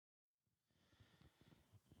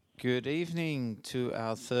Good evening to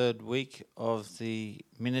our third week of the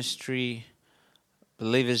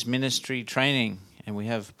Believers Ministry training. And we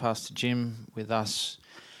have Pastor Jim with us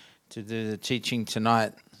to do the teaching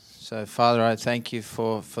tonight. So, Father, I thank you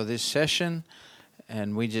for this session.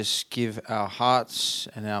 And we just give our hearts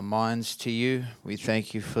and our minds to you. We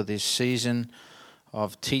thank you for this season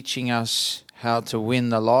of teaching us how to win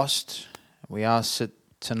the lost. We ask that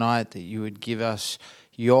tonight that you would give us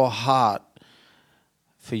your heart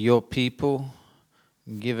for your people,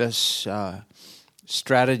 give us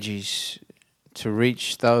strategies to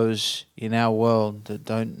reach those in our world that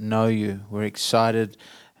don't know you. We're excited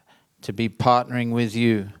to be partnering with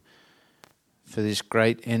you for this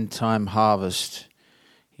great end-time harvest.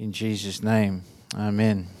 In Jesus' name,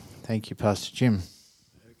 amen. Thank you, Pastor Jim.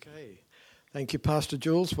 Okay. Thank you, Pastor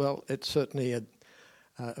Jules. Well, it's certainly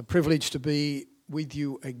a privilege to be with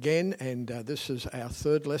you again, and this is our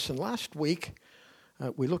third lesson. Last week,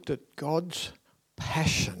 we looked at God's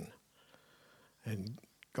passion and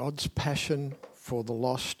God's passion for the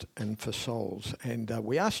lost and for souls. And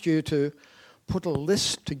we asked you to put a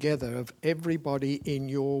list together of everybody in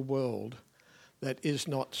your world that is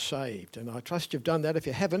not saved. And I trust you've done that. If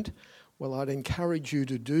you haven't, well, I'd encourage you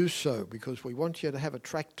to do so because we want you to have a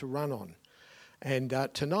track to run on. And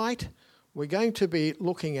tonight, we're going to be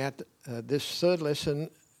looking at this third lesson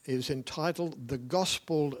is entitled The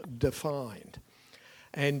Gospel Defined.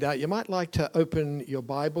 And you might like to open your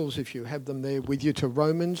Bibles, if you have them there with you, to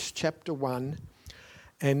Romans chapter 1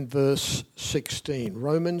 and verse 16.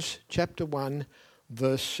 Romans chapter 1,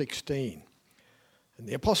 verse 16. And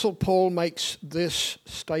the Apostle Paul makes this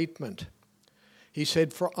statement. He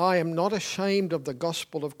said, "For I am not ashamed of the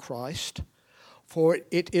gospel of Christ, for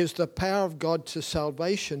it is the power of God to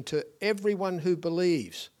salvation to everyone who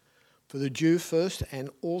believes, for the Jew first and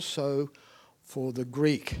also for the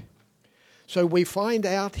Greek." So we find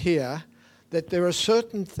out here that there are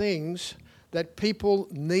certain things that people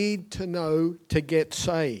need to know to get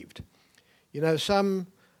saved. You know, some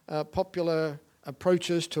popular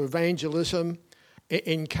approaches to evangelism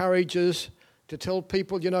encourages to tell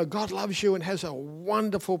people, you know, God loves you and has a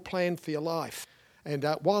wonderful plan for your life. And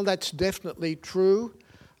while that's definitely true,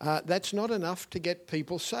 that's not enough to get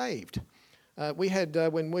people saved. We had,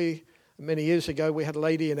 many years ago, we had a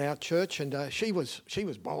lady in our church, and she was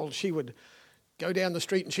bold. She would go down the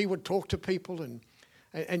street and she would talk to people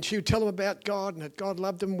and she would tell them about God and that God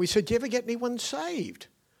loved them. We said, "Do you ever get anyone saved?"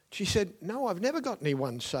 She said, "No, I've never got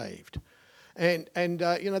anyone saved." And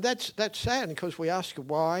that's sad because we asked her,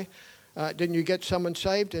 "Why didn't you get someone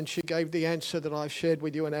saved?" And she gave the answer that I shared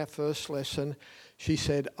with you in our first lesson. She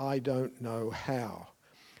said, "I don't know how."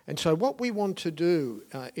 And so what we want to do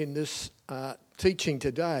in this teaching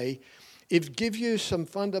today is give you some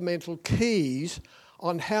fundamental keys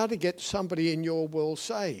on how to get somebody in your world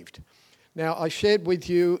saved. Now, I shared with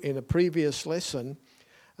you in a previous lesson,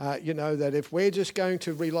 that if we're just going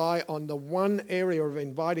to rely on the one area of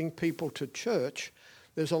inviting people to church,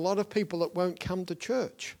 there's a lot of people that won't come to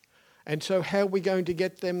church. And so how are we going to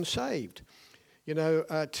get them saved? You know,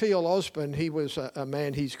 T.L. Osborne, he was a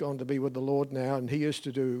man, he's gone to be with the Lord now, and he used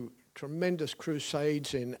to do tremendous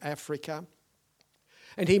crusades in Africa.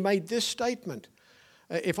 And he made this statement.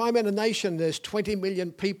 If I'm in a nation, there's 20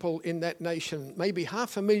 million people in that nation, maybe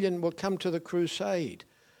 500,000 will come to the crusade.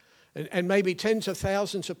 And maybe tens of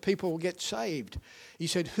thousands of people will get saved. He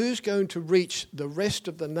said, who's going to reach the rest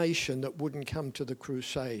of the nation that wouldn't come to the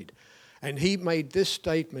crusade? And he made this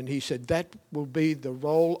statement. He said, that will be the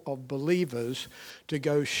role of believers to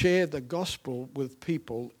go share the gospel with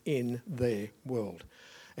people in their world.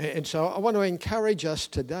 And so I want to encourage us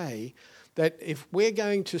today that if we're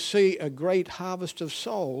going to see a great harvest of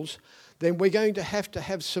souls, then we're going to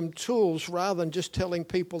have some tools rather than just telling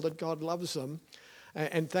people that God loves them,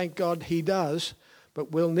 and thank God he does,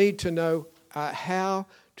 but we'll need to know how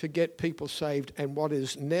to get people saved and what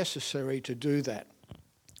is necessary to do that.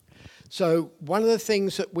 So one of the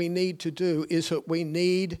things that we need to do is that we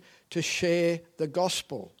need to share the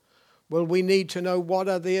gospel. Well, we need to know what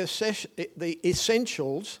are the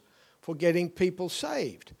essentials for getting people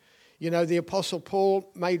saved. You know, the Apostle Paul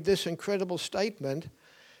made this incredible statement.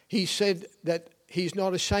 He said that he's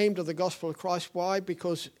not ashamed of the gospel of Christ. Why?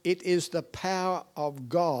 Because it is the power of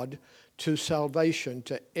God to salvation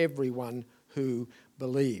to everyone who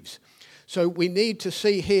believes. So we need to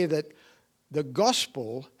see here that the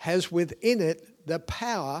gospel has within it the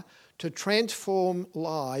power to transform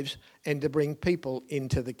lives and to bring people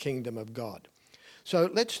into the kingdom of God. So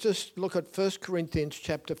let's just look at 1 Corinthians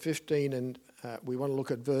chapter 15, and we want to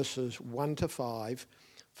look at verses 1 to 5.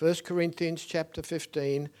 1 Corinthians chapter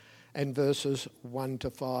 15 and verses 1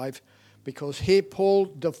 to 5. because here Paul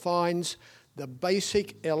defines the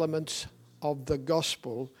basic elements of the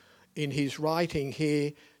gospel in his writing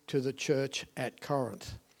here to the church at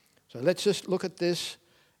Corinth. So let's just look at this.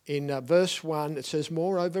 In verse 1, it says,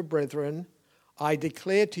 "Moreover, brethren, I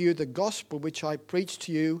declare to you the gospel which I preached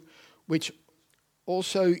to you, which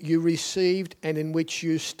also you received and in which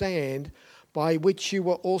you stand, by which you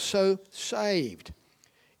were also saved.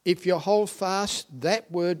 If you hold fast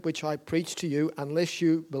that word which I preached to you, unless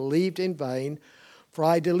you believed in vain, for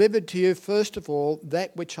I delivered to you first of all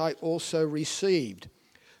that which I also received,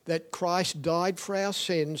 that Christ died for our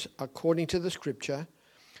sins according to the Scripture,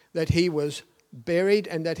 that he was buried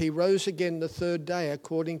and that he rose again the third day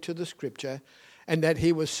according to the Scripture, and that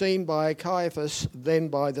he was seen by Caiaphas, then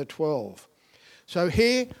by the 12. So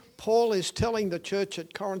here Paul is telling the church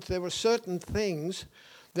at Corinth there were certain things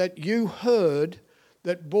that you heard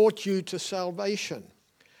that brought you to salvation.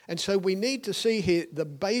 And so we need to see here the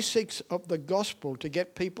basics of the gospel to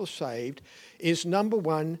get people saved is, number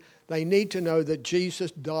one, they need to know that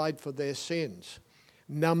Jesus died for their sins.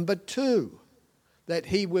 Number two, that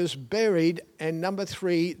he was buried. And number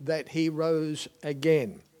three, that he rose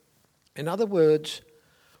again. In other words,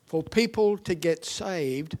 for people to get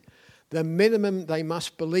saved, the minimum they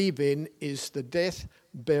must believe in is the death,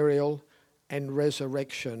 burial, and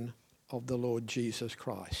resurrection of the Lord Jesus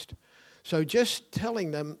Christ. So just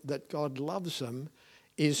telling them that God loves them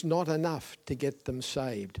is not enough to get them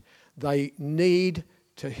saved. They need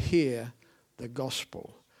to hear the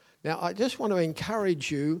gospel. Now, I just want to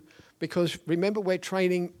encourage you, because remember, we're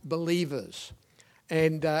training believers.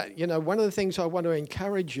 And, one of the things I want to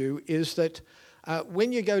encourage you is that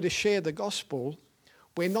when you go to share the gospel,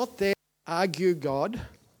 we're not there to argue God.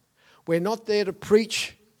 We're not there to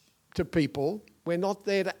preach to people. We're not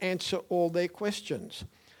there to answer all their questions.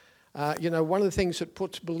 One of the things that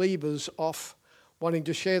puts believers off wanting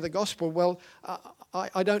to share the gospel,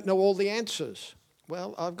 I don't know all the answers.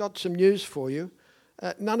 Well, I've got some news for you.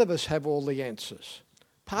 None of us have all the answers.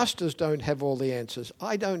 Pastors don't have all the answers.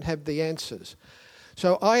 I don't have the answers.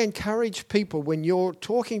 So I encourage people, when you're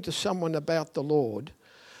talking to someone about the Lord,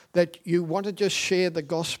 that you want to just share the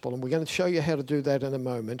gospel, and we're going to show you how to do that in a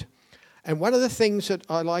moment. And one of the things that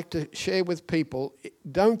I like to share with people,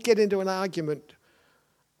 don't get into an argument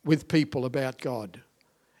with people about God.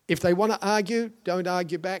 If they want to argue, don't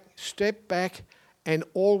argue back. Step back and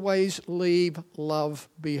always leave love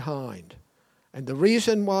behind. And the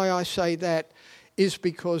reason why I say that is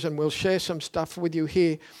because, and we'll share some stuff with you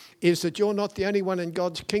here, is that you're not the only one in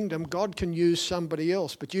God's kingdom. God can use somebody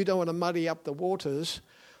else, but you don't want to muddy up the waters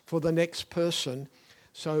for the next person.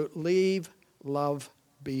 So leave love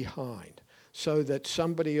behind so that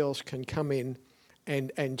somebody else can come in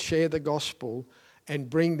and share the gospel and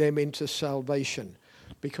bring them into salvation.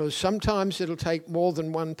 Because sometimes it'll take more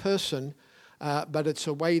than one person, but it's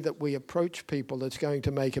a way that we approach people that's going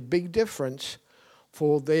to make a big difference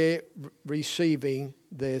for their receiving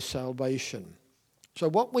their salvation. So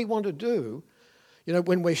what we want to do,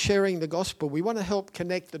 when we're sharing the gospel, we want to help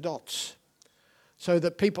connect the dots so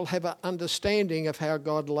that people have an understanding of how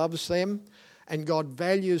God loves them and God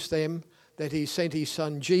values them, that he sent his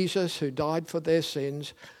son Jesus, who died for their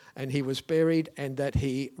sins, and he was buried, and that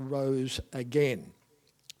he rose again.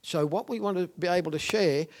 So what we want to be able to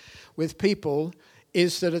share with people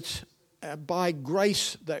is that it's by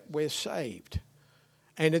grace that we're saved.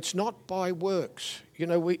 And it's not by works.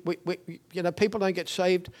 People don't get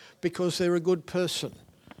saved because they're a good person.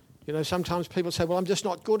 Sometimes people say, well, I'm just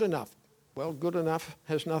not good enough. Well, good enough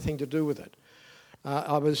has nothing to do with it.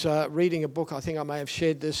 I was reading a book. I think I may have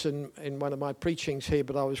shared this in one of my preachings here,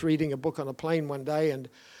 but I was reading a book on a plane one day,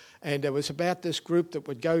 and it was about this group that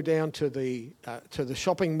would go down to the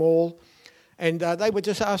shopping mall, and they would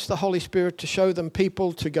just ask the Holy Spirit to show them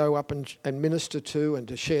people to go up and minister to and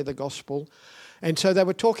to share the gospel. And so they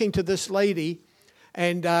were talking to this lady,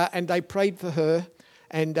 and they prayed for her.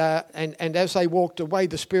 And as they walked away,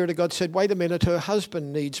 the Spirit of God said, wait a minute, her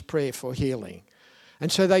husband needs prayer for healing.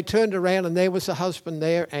 And so they turned around, and there was the husband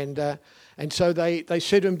there. And so they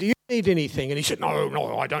said to him, do you need anything? And he said,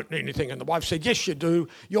 no, I don't need anything. And the wife said, yes, you do.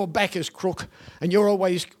 Your back is crook, and you're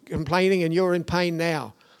always complaining, and you're in pain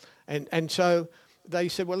now. And so they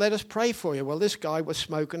said, well, let us pray for you. Well, this guy was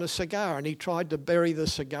smoking a cigar, and he tried to bury the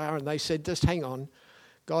cigar, and they said, just hang on.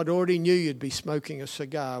 God already knew you'd be smoking a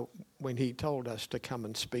cigar when he told us to come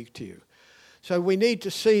and speak to you. So we need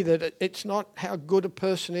to see that it's not how good a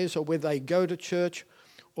person is or whether they go to church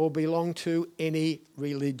or belong to any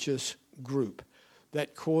religious group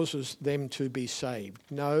that causes them to be saved.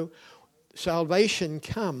 No, salvation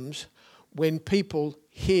comes when people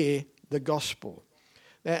hear the gospel.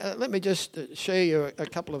 Now, let me just share you a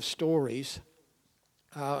couple of stories.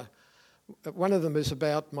 One of them is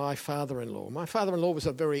about my father-in-law. My father-in-law was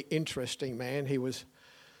a very interesting man. He was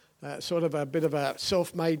sort of a bit of a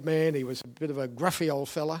self-made man. He was a bit of a gruffy old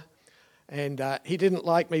fella. And he didn't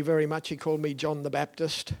like me very much. He called me John the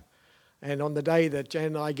Baptist. And on the day that Jan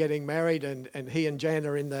and I are getting married and he and Jan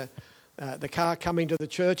are in the car coming to the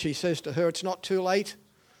church, he says to her, "It's not too late."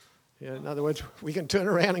 In other words, we can turn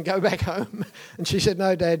around and go back home. And she said,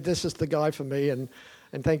 "No, Dad, this is the guy for me." And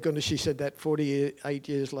thank goodness she said that. 48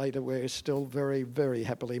 years later, we're still very, very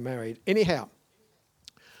happily married. Anyhow,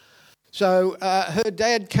 so her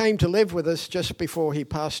dad came to live with us just before he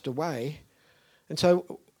passed away. And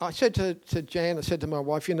so I said to Jan, I said to my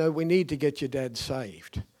wife, we need to get your dad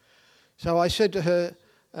saved. So I said to her,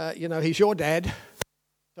 he's your dad,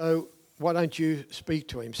 so why don't you speak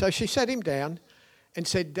to him? So she sat him down and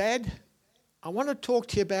said, "Dad, I want to talk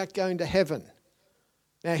to you about going to heaven."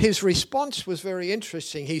 Now, his response was very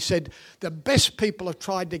interesting. He said, "The best people have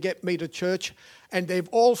tried to get me to church and they've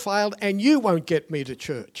all failed and you won't get me to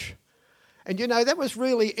church." And that was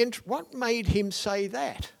really what made him say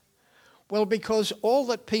that? Well, because all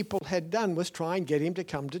that people had done was try and get him to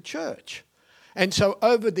come to church. And so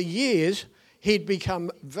over the years, he'd become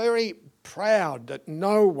very proud that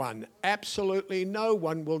no one, absolutely no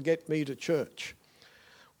one, will get me to church.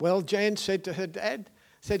 Well, Jan said to him,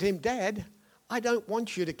 "Dad, I don't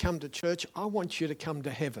want you to come to church. I want you to come to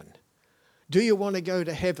heaven. Do you want to go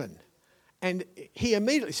to heaven?" And he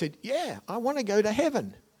immediately said, "Yeah, I want to go to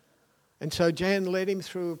heaven." And so Jan led him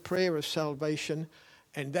through a prayer of salvation.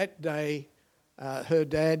 And that day, her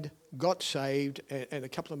dad got saved, and a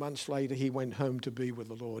couple of months later, he went home to be with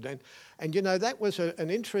the Lord. And that was an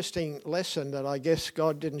interesting lesson that I guess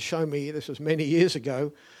God didn't show me. This was many years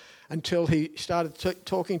ago, until he started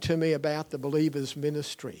talking to me about the believer's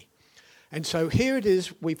ministry. And so here it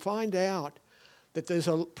is. We find out that there's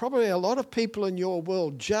probably a lot of people in your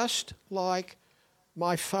world just like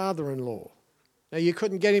my father-in-law. Now, you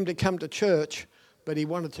couldn't get him to come to church, but he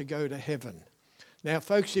wanted to go to heaven. Now,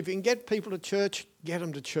 folks, if you can get people to church, get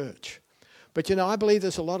them to church. But, I believe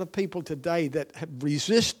there's a lot of people today that have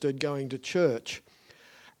resisted going to church,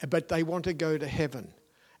 but they want to go to heaven.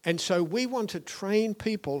 And so we want to train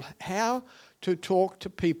people how to talk to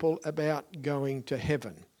people about going to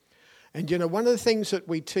heaven. And, one of the things that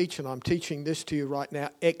we teach, and I'm teaching this to you right now,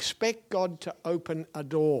 expect God to open a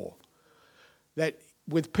door that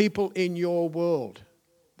with people in your world,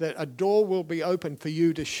 that a door will be open for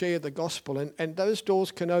you to share the gospel. And those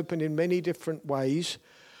doors can open in many different ways,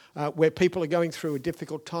 where people are going through a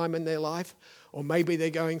difficult time in their life, or maybe they're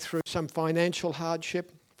going through some financial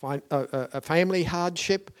hardship, a family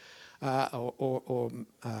hardship, or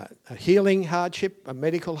a healing hardship, a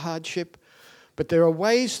medical hardship. But there are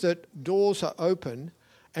ways that doors are open,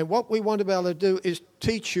 and what we want to be able to do is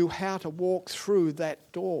teach you how to walk through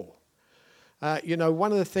that door.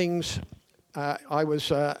 One of the things Jan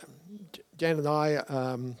and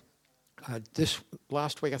I, this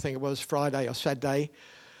last week, I think it was Friday or Saturday,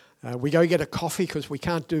 we go get a coffee because we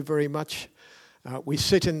can't do very much. We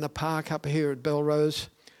sit in the park up here at Belrose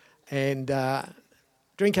and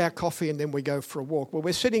drink our coffee, and then we go for a walk. Well,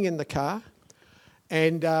 we're sitting in the car,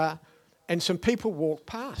 and some people walk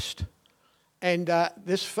past. And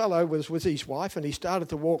this fellow was with his wife, and he started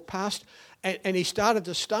to walk past, and he started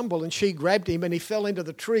to stumble, and she grabbed him, and he fell into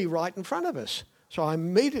the tree right in front of us. So I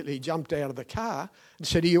immediately jumped out of the car and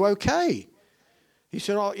said, "Are you okay?" He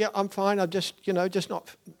said, "Oh, yeah, I'm fine. I'm just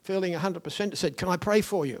not feeling 100%. I said, "Can I pray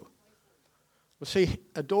for you?" Well, see,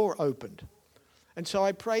 a door opened. And so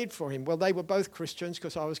I prayed for him. Well, they were both Christians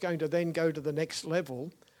because I was going to then go to the next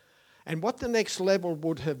level. And what the next level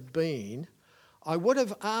would have been, I would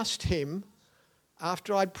have asked him,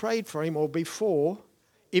 after I'd prayed for him or before,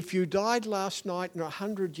 if you died last night in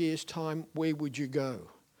 100 years' time, where would you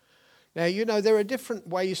go? Now, there are different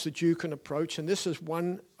ways that you can approach, and this is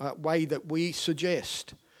one way that we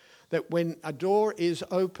suggest, that when a door is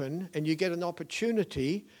open and you get an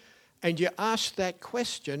opportunity and you ask that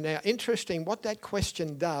question. Now, interesting, what that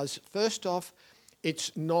question does, first off,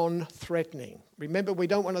 it's non-threatening. Remember, we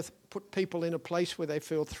don't want to put people in a place where they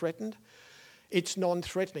feel threatened. It's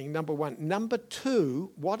non-threatening, number one. Number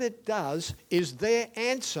two, what it does is their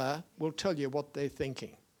answer will tell you what they're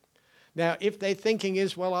thinking. Now, if their thinking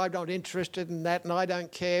is, well, I'm not interested in that and I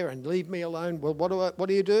don't care and leave me alone, well, what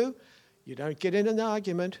do? You don't get in an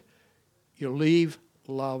argument. You leave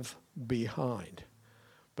love behind.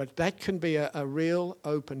 But that can be a real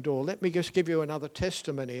open door. Let me just give you another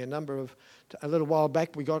testimony. A little while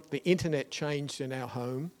back, we got the internet changed in our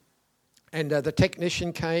home. And the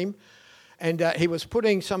technician came, and he was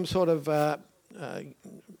putting some sort of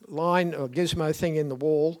line or gizmo thing in the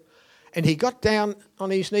wall, and he got down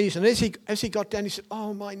on his knees, and as he got down, he said,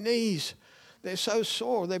 "Oh, my knees, they're so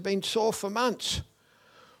sore. They've been sore for months."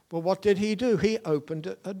 Well, what did he do? He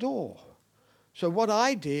opened a door. So what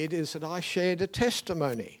I did is that I shared a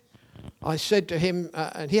testimony. I said to him,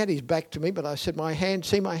 and he had his back to me, but I said,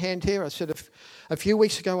 see my hand here? I said, a few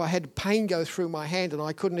weeks ago I had pain go through my hand and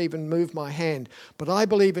I couldn't even move my hand. But I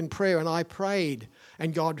believe in prayer and I prayed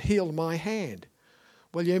and God healed my hand.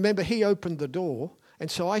 Well, you remember he opened the door, and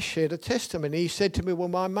so I shared a testimony. He said to me, "Well,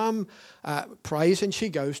 my mum prays and she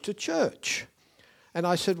goes to church." And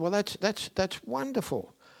I said, "Well, that's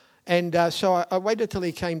wonderful." And so I waited till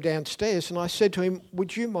he came downstairs and I said to him,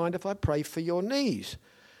 "Would you mind if I pray for your knees?"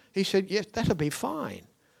 He said, "Yes, that'll be fine."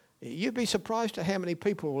 You'd be surprised at how many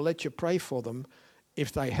people will let you pray for them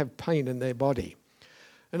if they have pain in their body.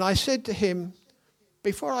 And I said to him,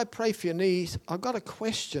 "Before I pray for your knees, I've got a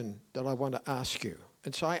question that I want to ask you."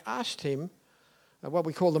 And so I asked him what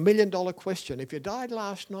we call the $1 million question. If you died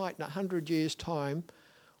last night in 100 years' time,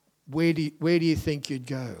 where do you think you'd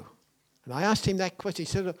go? And I asked him that question.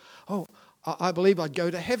 He said, "Oh, I believe I'd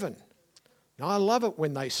go to heaven." Now, I love it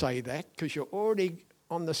when they say that because you're already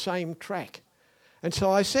on the same track. And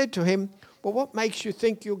so I said to him, "Well, what makes you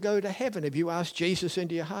think you'll go to heaven? Have you asked Jesus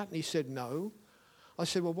into your heart?" And he said, "No." I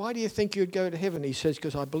said, "Well, why do you think you'd go to heaven?" He says,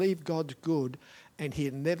 "Because I believe God's good and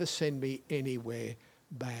he'd never send me anywhere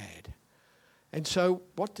bad." And so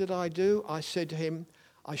what did I do? I said to him,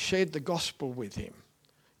 I shared the gospel with him.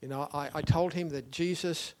 You know, I told him that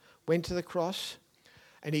Jesus went to the cross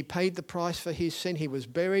and he paid the price for his sin. He was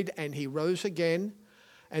buried and he rose again.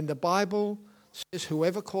 And the Bible says,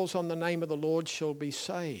 "Whoever calls on the name of the Lord shall be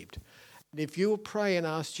saved." And if you will pray and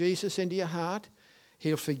ask Jesus into your heart,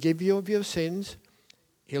 he'll forgive you of your sins.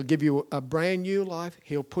 He'll give you a brand new life.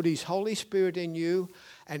 He'll put his Holy Spirit in you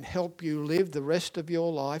and help you live the rest of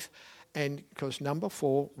your life. And because number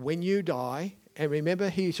 4, when you die, and remember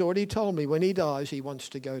he's already told me when he dies he wants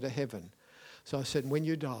to go to heaven. So I said, when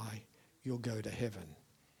you die, you'll go to heaven.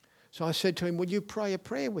 So I said to him, "Will you pray a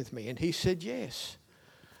prayer with me?" And he said yes.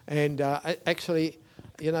 And actually,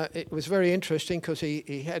 you know, it was very interesting because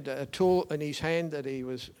he had a tool in his hand that he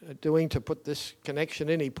was doing to put this connection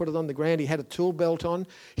in. He put it on the ground. He had a tool belt on.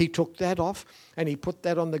 He took that off and he put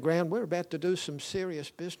that on the ground. We're about to do some serious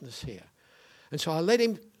business here. And so I led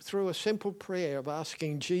him through a simple prayer of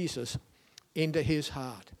asking Jesus into his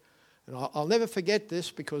heart. And I'll never forget this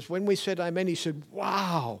because when we said amen, he said,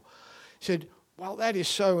 "Wow." He said, "Well, that is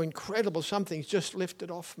so incredible. Something's just lifted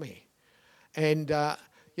off me." And,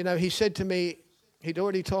 you know, he said to me, he'd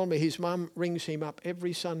already told me his mum rings him up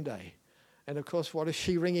every Sunday. And, of course, what is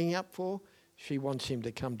she ringing up for? She wants him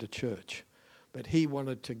to come to church. But he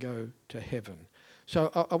wanted to go to heaven. So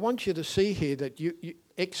I want you to see here that you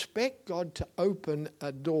expect God to open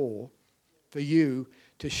a door for you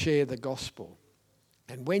to share the gospel.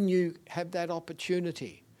 And when you have that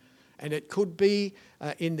opportunity, and it could be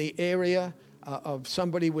in the area of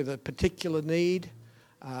somebody with a particular need,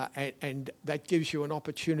 and that gives you an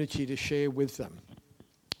opportunity to share with them.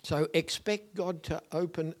 So expect God to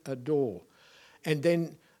open a door. And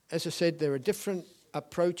then, as I said, there are different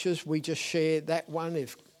approaches. We just share that one.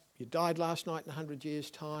 If you died last night in 100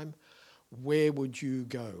 years' time, where would you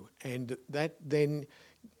go? And that then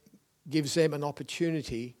gives them an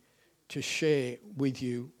opportunity to share with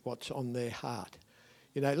you what's on their heart.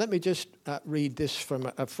 You know, let me just read this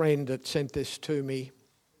from a friend that sent this to me.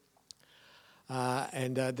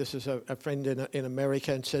 This is a friend in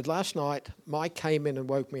America, and said, "Last night, Mike came in and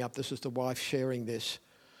woke me up." This is the wife sharing this.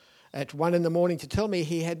 At 1 a.m. to tell me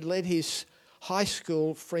he had led his high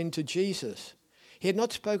school friend to Jesus. He had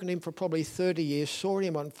not spoken to him for probably 30 years, saw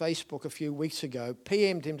him on Facebook a few weeks ago,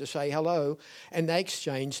 PM'd him to say hello, and they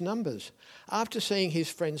exchanged numbers. After seeing his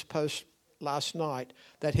friend's post last night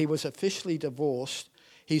that he was officially divorced,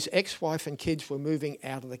 his ex-wife and kids were moving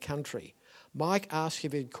out of the country. Mike asked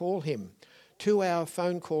if he'd call him. 2-hour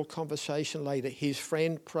phone call conversation later, his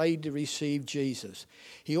friend prayed to receive Jesus.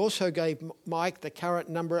 He also gave Mike the current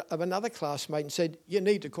number of another classmate and said, "You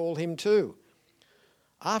need to call him too."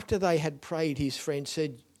 After they had prayed, his friend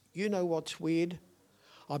said, "You know what's weird?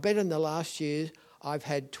 I bet in the last year I've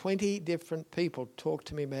had 20 different people talk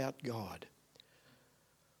to me about God.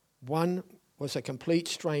 One was a complete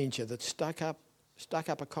stranger that stuck up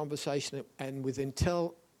a conversation and within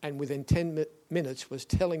 10 minutes was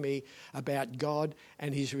telling me about God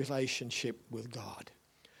and his relationship with God."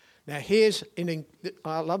 Now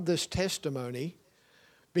I love this testimony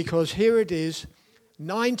because here it is,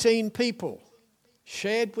 19 people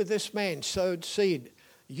shared with this man, sowed seed.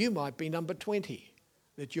 You might be number 20,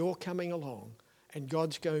 that you're coming along and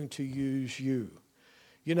God's going to use you.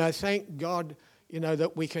 You know, thank God, you know,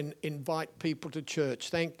 that we can invite people to church.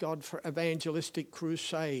 Thank God for evangelistic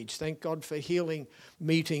crusades. Thank God for healing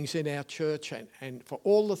meetings in our church and for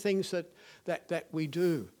all the things that we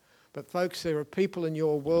do. But folks, there are people in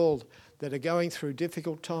your world that are going through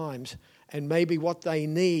difficult times, and maybe what they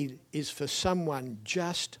need is for someone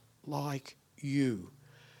just like you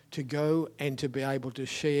to go and to be able to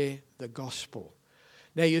share the gospel.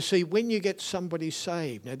 Now, you see, when you get somebody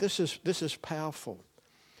saved, now this is powerful.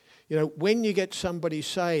 You know, when you get somebody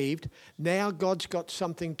saved, now God's got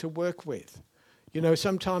something to work with. You know,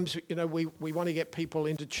 sometimes, you know, we want to get people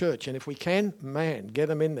into church, and if we can, man, get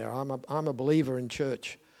them in there. I'm a believer in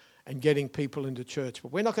church and getting people into church.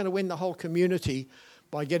 But we're not going to win the whole community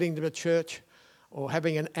by getting them to church or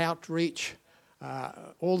having an outreach.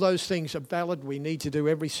 All those things are valid. We need to do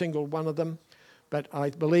every single one of them. But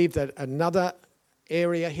I believe that another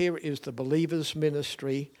area here is the believer's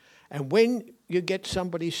ministry. And when you get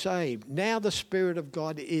somebody saved, now the Spirit of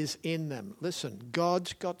God is in them. Listen,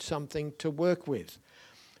 God's got something to work with.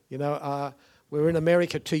 You know, we were in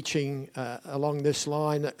America teaching along this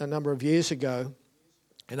line a number of years ago.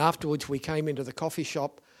 And afterwards we came into the coffee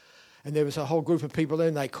shop and there was a whole group of people there,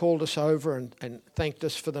 and they called us over and thanked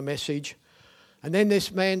us for the message. And then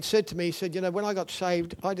this man said to me, he said, you know, when I got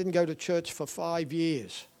saved, I didn't go to church for 5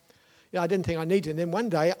 years. You know, I didn't think I needed. And then one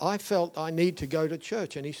day I felt I need to go to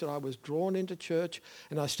church. And he said, I was drawn into church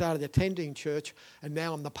and I started attending church, and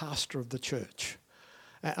now I'm the pastor of the church.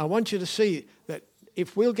 I want you to see that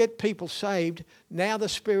if we'll get people saved, now the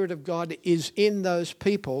Spirit of God is in those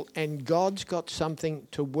people, and God's got something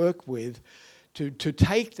to work with to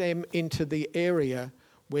take them into the area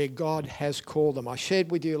where God has called them. I shared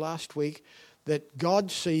with you last week that God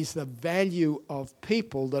sees the value of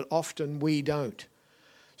people that often we don't.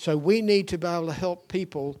 So we need to be able to help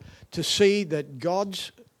people to see that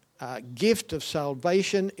God's gift of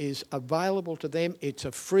salvation is available to them. It's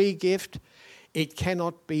a free gift. It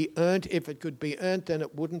cannot be earned. If it could be earned, then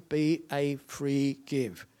it wouldn't be a free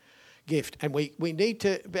gift. And we need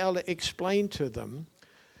to be able to explain to them,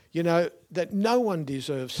 you know, that no one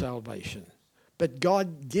deserves salvation, but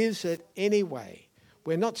God gives it anyway.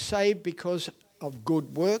 We're not saved because of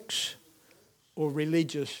good works or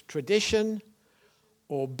religious tradition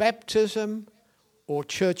or baptism or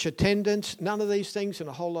church attendance. None of these things, and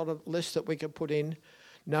a whole lot of lists that we could put in.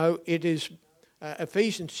 No, it is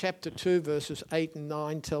Ephesians chapter 2 verses 8 and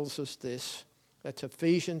 9 tells us this. That's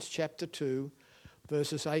Ephesians chapter 2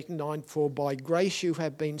 verses 8 and 9. For by grace you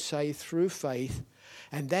have been saved through faith,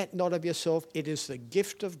 and that not of yourself, it is the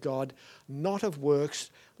gift of God, not of works,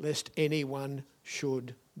 lest anyone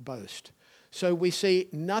should boast. So we see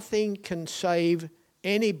nothing can save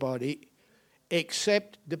anybody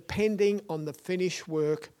except depending on the finished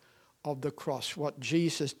work of the cross, what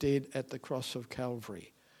Jesus did at the cross of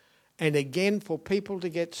Calvary. And again, for people to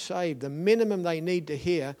get saved, the minimum they need to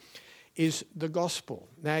hear is the gospel.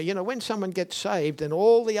 Now, you know, when someone gets saved, then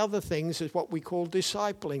all the other things is what we call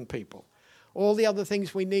discipling people. All the other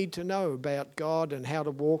things we need to know about God and how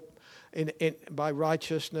to walk by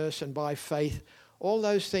righteousness and by faith, all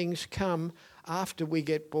those things come after we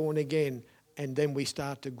get born again, and then we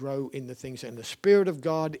start to grow in the things. And the Spirit of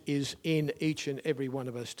God is in each and every one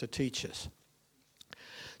of us to teach us.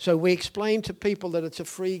 So we explain to people that it's a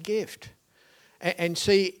free gift. And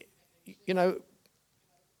see, you know,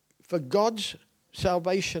 for God's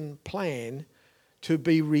salvation plan to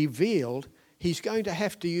be revealed, He's going to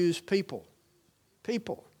have to use people.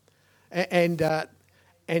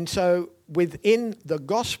 And so within the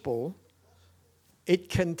gospel, it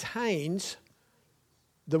contains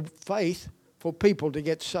the faith for people to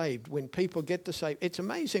get saved. When people get to saved, it's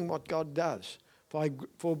amazing what God does.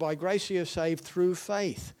 For by grace you are saved through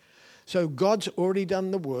faith. So God's already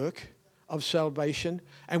done the work of salvation.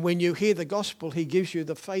 And when you hear the gospel, He gives you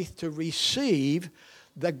the faith to receive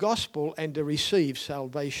the gospel and to receive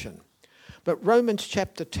salvation. But Romans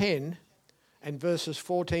chapter 10 and verses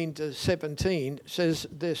 14 to 17 says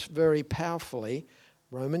this very powerfully.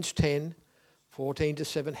 Romans 10, 14 to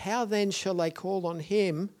 7. How then shall they call on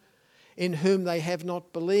Him in whom they have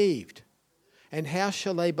not believed? And how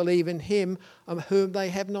shall they believe in Him of whom they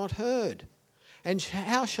have not heard? And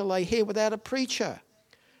how shall they hear without a preacher?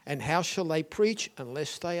 And how shall they preach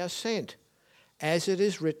unless they are sent? As it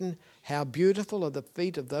is written, how beautiful are the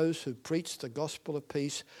feet of those who preach the gospel of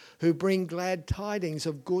peace, who bring glad tidings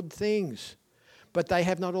of good things. But they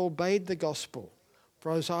have not obeyed the gospel.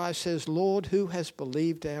 For Isaiah says, Lord, who has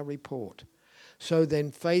believed our report? So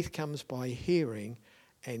then faith comes by hearing,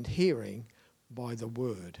 and hearing by the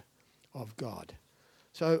word of God.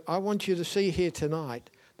 So I want you to see here tonight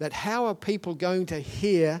that how are people going to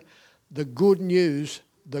hear the good news,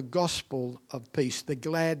 the gospel of peace, the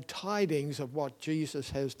glad tidings of what Jesus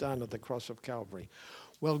has done at the cross of Calvary?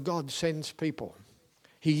 Well, God sends people.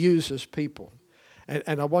 He uses people.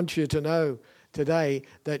 And I want you to know today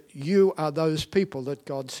that you are those people that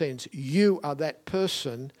God sends. You are that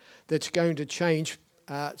person that's going to change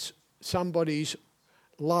somebody's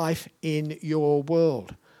life in your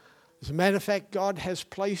world. As a matter of fact, God has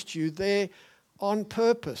placed you there on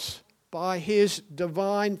purpose by his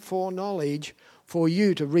divine foreknowledge for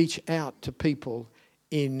you to reach out to people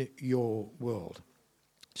in your world.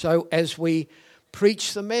 So as we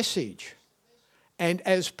preach the message and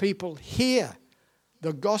as people hear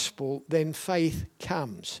the gospel, then faith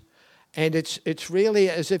comes. And it's really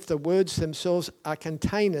as if the words themselves are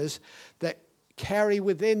containers that carry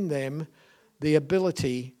within them the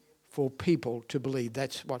ability for people to believe.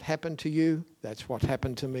 That's what happened to you. That's what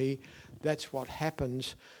happened to me. That's what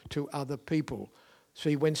happens to other people.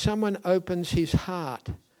 See, when someone opens his heart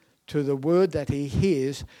to the word that he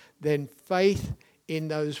hears, then faith in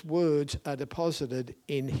those words are deposited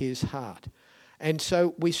in his heart. And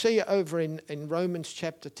so we see over in Romans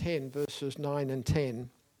chapter 10, verses 9 and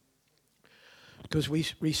 10, because we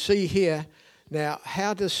see here, now,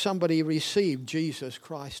 how does somebody receive Jesus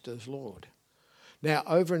Christ as Lord? Now,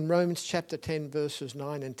 over in Romans chapter 10, verses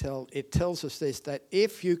 9 and 10, it tells us this, that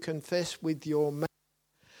if you confess with your mouth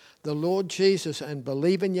the Lord Jesus and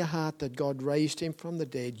believe in your heart that God raised him from the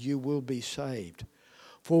dead, you will be saved.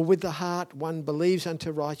 For with the heart one believes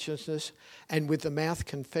unto righteousness, and with the mouth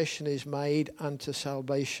confession is made unto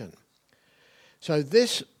salvation. So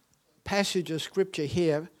this passage of scripture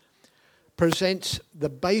here presents the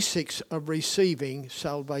basics of receiving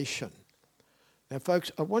salvation. Now,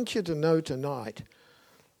 folks, I want you to know tonight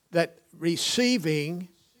that receiving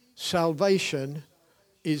salvation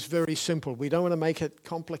is very simple. We don't want to make it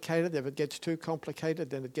complicated. If it gets too complicated,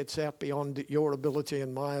 then it gets out beyond your ability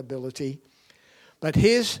and my ability. But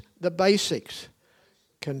here's the basics.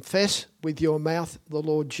 Confess with your mouth the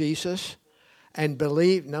Lord Jesus and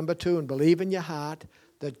believe, number 2, and believe in your heart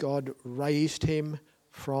that God raised him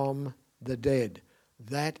from the dead.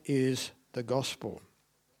 That is the gospel.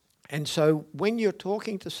 And so when you're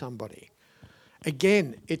talking to somebody,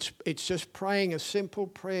 again, it's just praying a simple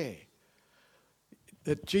prayer.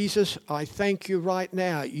 That Jesus, I thank you right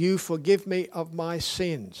now. You forgive me of my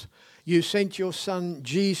sins. You sent your son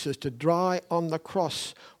Jesus to die on the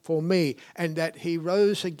cross for me, and that he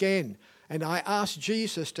rose again. And I ask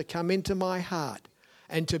Jesus to come into my heart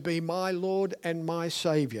and to be my Lord and my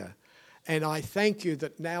Savior. And I thank you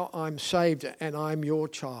that now I'm saved and I'm your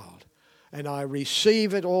child. And I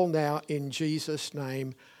receive it all now in Jesus'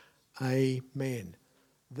 name. Amen.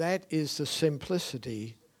 That is the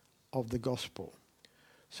simplicity of the gospel.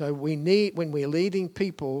 So we need, when we're leading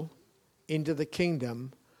people into the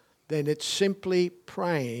kingdom, then it's simply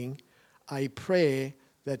praying a prayer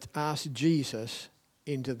that asks Jesus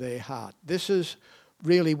into their heart. This is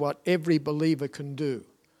really what every believer can do.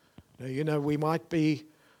 Now, we might be,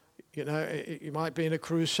 you might be in a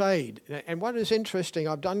crusade. And what is interesting,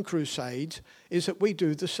 I've done crusades, is that we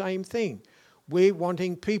do the same thing. We're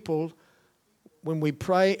wanting people, when we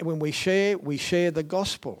pray, when we share the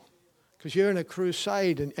gospel. Because you're in a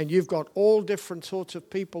crusade and you've got all different sorts of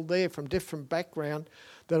people there from different background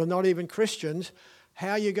that are not even Christians.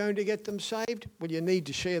 How are you going to get them saved? Well, you need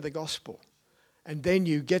to share the gospel. And then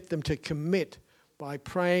you get them to commit by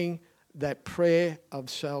praying that prayer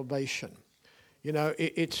of salvation.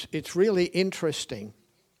 It's really interesting.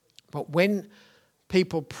 But when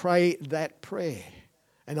people pray that prayer,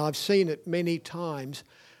 and I've seen it many times,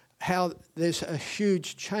 how there's a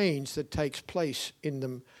huge change that takes place in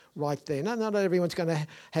them right there. Not everyone's going to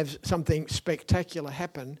have something spectacular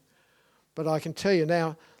happen, but I can tell you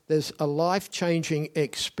now, there's a life-changing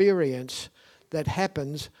experience that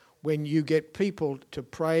happens when you get people to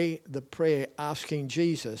pray the prayer asking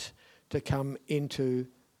Jesus to come into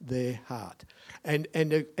their heart. And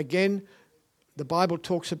again, the Bible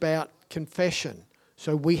talks about confession.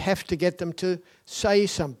 So we have to get them to say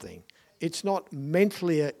something. It's not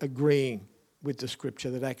mentally agreeing with the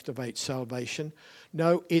scripture that activates salvation.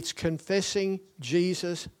 No, it's confessing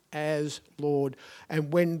Jesus as Lord.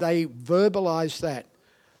 And when they verbalize that,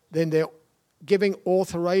 then they're giving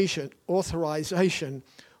authorization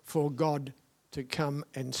for God to come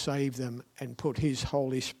and save them and put his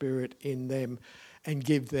Holy Spirit in them and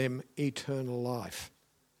give them eternal life.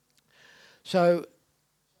 So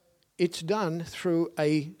it's done through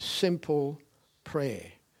a simple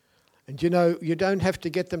prayer. And you don't have to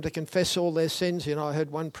get them to confess all their sins. I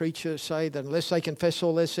heard one preacher say that unless they confess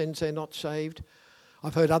all their sins, they're not saved.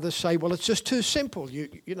 I've heard others say, well, it's just too simple.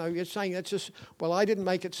 You're saying that's just, well, I didn't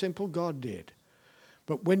make it simple, God did.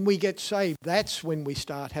 But when we get saved, that's when we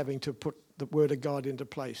start having to put the Word of God into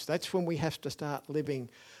place. That's when we have to start living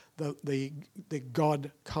the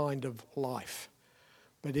God kind of life.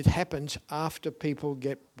 But it happens after people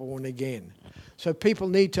get born again. So people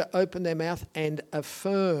need to open their mouth and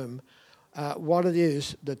affirm what it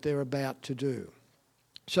is that they're about to do.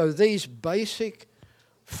 So these basic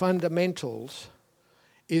fundamentals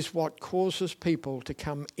is what causes people to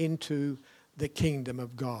come into the kingdom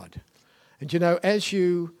of God. And as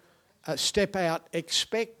you step out,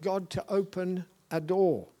 expect God to open a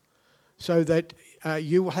door so that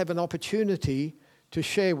you will have an opportunity to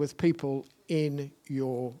share with people in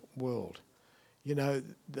your world.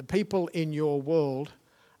 The people in your world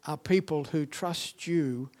are people who trust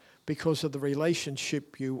you because of the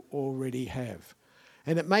relationship you already have.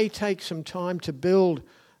 And it may take some time to build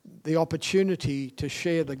the opportunity to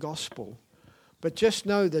share the gospel, but just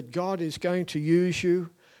know that God is going to use you.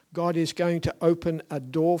 God is going to open a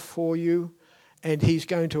door for you, and He's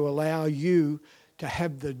going to allow you to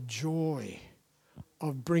have the joy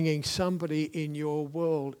of bringing somebody in your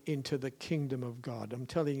world into the kingdom of God. I'm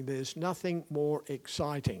telling you, there's nothing more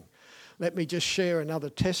exciting. Let me just share another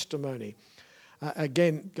testimony.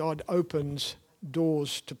 Again, God opens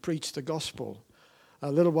doors to preach the gospel.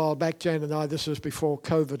 A little while back, Jan and I, this was before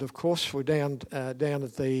COVID, of course, we're down at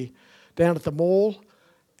the mall,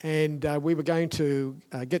 and we were going to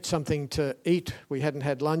get something to eat. We hadn't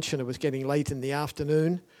had lunch, and it was getting late in the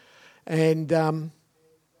afternoon. And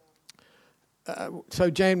so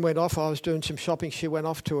Jan went off. I was doing some shopping. She went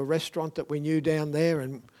off to a restaurant that we knew down there,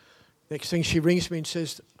 and next thing she rings me and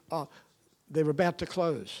says, "Oh, they're about to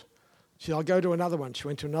close." She said, "I'll go to another one." She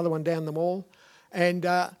went to another one down the mall, and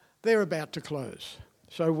they're about to close.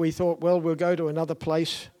 So we thought, well, we'll go to another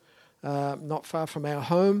place not far from our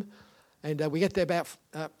home. And we get there about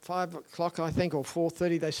 5 o'clock, I think, or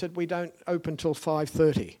 4:30. They said, we don't open till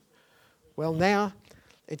 5:30. Well, now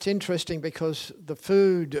it's interesting because the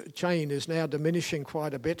food chain is now diminishing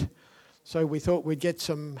quite a bit. So we thought we'd get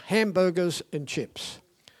some hamburgers and chips.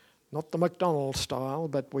 Not the McDonald's style,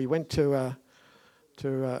 but we went to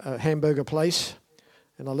a hamburger place.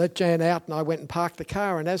 And I let Jan out and I went and parked the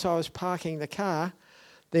car. And as I was parking the car,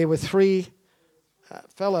 there were three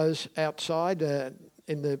fellows outside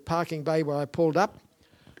in the parking bay where I pulled up.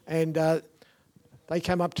 And they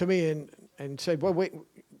came up to me and said, well,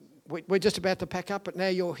 we're just about to pack up, but now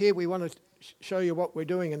you're here, we want to show you what we're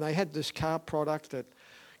doing. And they had this car product that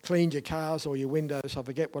cleaned your cars or your windows. I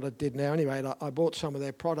forget what it did now. Anyway, I bought some of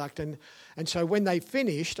their product. And so when they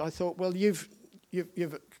finished, I thought, well, you've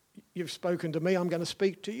spoken to me, I'm going to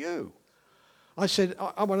speak to you. I said,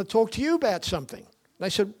 I want to talk to you about something. They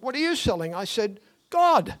said, what are you selling? I said,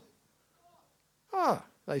 God. Oh,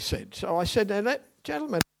 they said. So I said, now,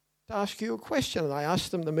 gentlemen, ask you a question. And I asked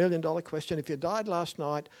them the $1 million question. If you died last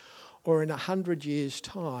night or in 100 years'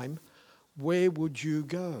 time, where would you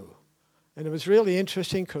go? And it was really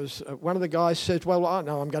interesting because one of the guys said, well, I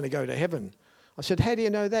know I'm going to go to heaven. I said, how do you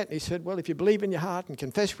know that? And he said, well, if you believe in your heart and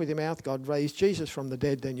confess with your mouth God raised Jesus from the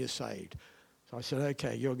dead, then you're saved. So I said,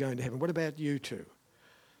 okay, you're going to heaven. What about you two?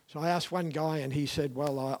 So I asked one guy and he said,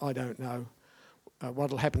 well, I don't know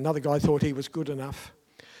what'll happen. Another guy thought he was good enough.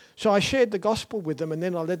 So I shared the gospel with them and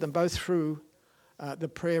then I led them both through the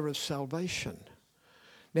prayer of salvation.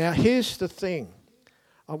 Now, here's the thing.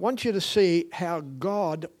 I want you to see how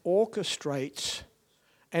God orchestrates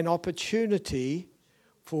an opportunity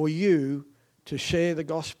for you to share the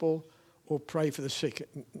gospel or pray for the sick.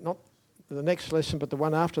 Not the next lesson, but the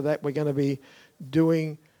one after that, we're going to be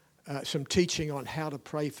doing some teaching on how to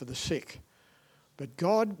pray for the sick. But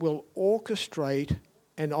God will orchestrate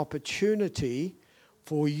an opportunity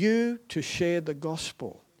for you to share the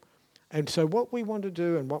gospel. And so what we want to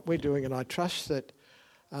do and what we're doing, and I trust that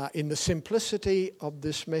in the simplicity of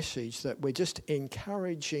this message, that we're just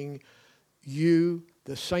encouraging you,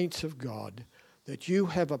 the saints of God, that you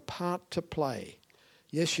have a part to play.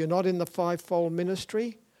 Yes, you're not in the fivefold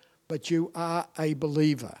ministry, but you are a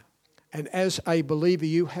believer. And as a believer,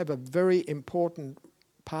 you have a very important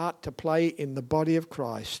part to play in the body of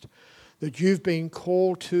Christ, that you've been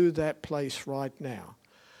called to that place right now,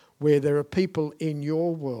 where there are people in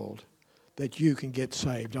your world that you can get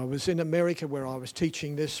saved. I was in America where I was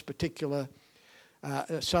teaching this particular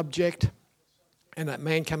subject, and that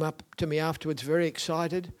man came up to me afterwards very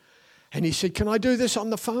excited, and he said, can I do this on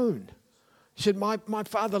the phone? He said, my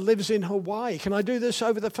father lives in Hawaii. Can I do this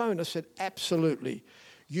over the phone? I said, absolutely.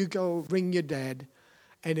 You go ring your dad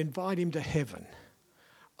and invite him to heaven.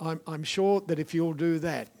 I'm sure that if you'll do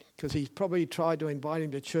that, because he's probably tried to invite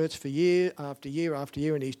him to church for year after year after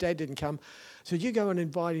year, and his dad didn't come, so you go and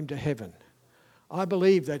invite him to heaven. I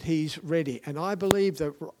believe that he's ready, and I believe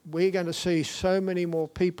that we're going to see so many more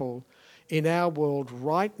people in our world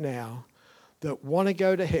right now that want to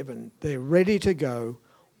go to heaven. They're ready to go.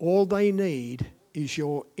 All they need is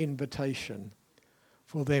your invitation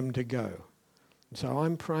for them to go. So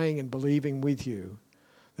I'm praying and believing with you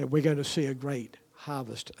that we're going to see a great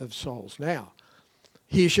harvest of souls. Now,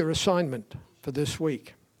 here's your assignment for this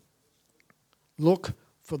week. Look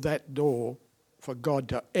for that door for God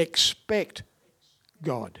to expect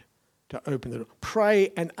God to open the door.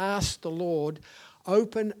 Pray and ask the Lord,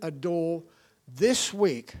 open a door this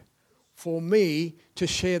week for me to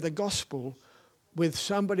share the gospel with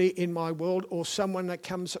somebody in my world or someone that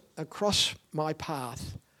comes across my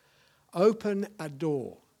path. Open a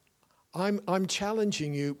door. I'm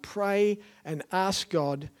challenging you, pray and ask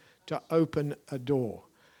God to open a door.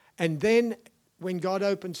 And then when God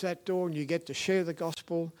opens that door and you get to share the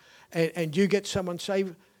gospel and you get someone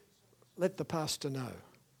saved, let the pastor know.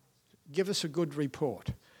 Give us a good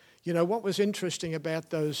report. You know, what was interesting about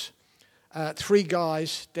those 3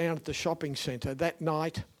 guys down at the shopping centre, that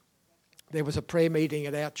night there was a prayer meeting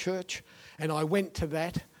at our church and I went to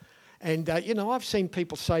that. And, I've seen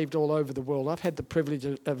people saved all over the world. I've had the privilege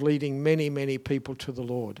of leading many, many people to the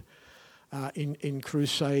Lord in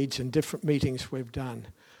crusades and different meetings we've done.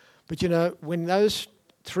 But, when those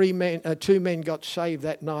 2 men got saved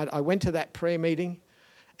that night, I went to that prayer meeting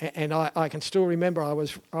and I can still remember I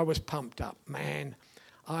was pumped up. Man,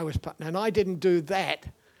 I was pumped. And I didn't do that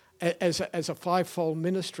as a fivefold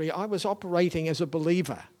ministry. I was operating as a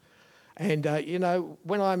believer. And,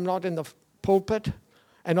 when I'm not in the pulpit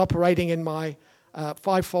and operating in my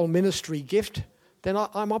fivefold ministry gift, then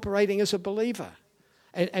I'm operating as a believer.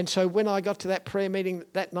 And so when I got to that prayer meeting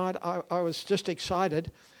that night, I was just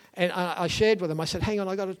excited. And I shared with them. I said, hang on,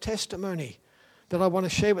 I got a testimony that I want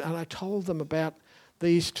to share with them. And I told them about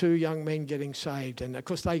these 2 young men getting saved. And, of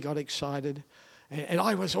course, they got excited. And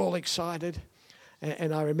I was all excited.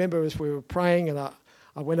 And I remember as we were praying, and I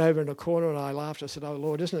went over in a corner and I laughed. I said, oh,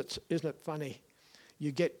 Lord, isn't it funny?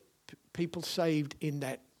 You get people saved in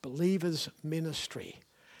that believer's ministry,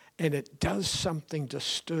 and it does something to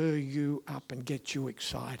stir you up and get you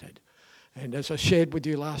excited. And as I shared with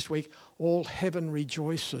you last week, all heaven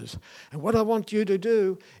rejoices. And what I want you to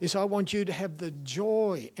do is I want you to have the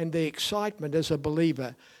joy and the excitement as a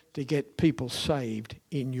believer to get people saved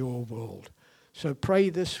in your world. So pray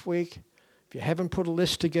this week. If you haven't put a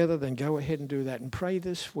list together, then go ahead and do that. And pray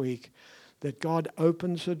this week that God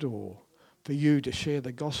opens a door for you to share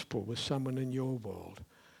the gospel with someone in your world.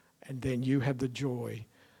 And then you have the joy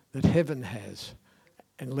that heaven has.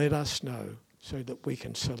 And let us know so that we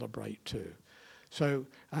can celebrate too. So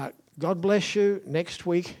God bless you. Next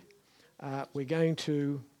week, we're going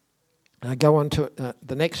to go on to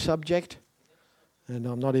the next subject. And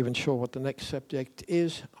I'm not even sure what the next subject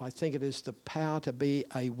is. I think it is the power to be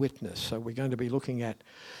a witness. So we're going to be looking at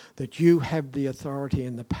that you have the authority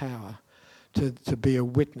and the power to be a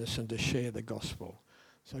witness and to share the gospel.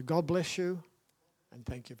 So God bless you, and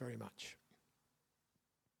thank you very much.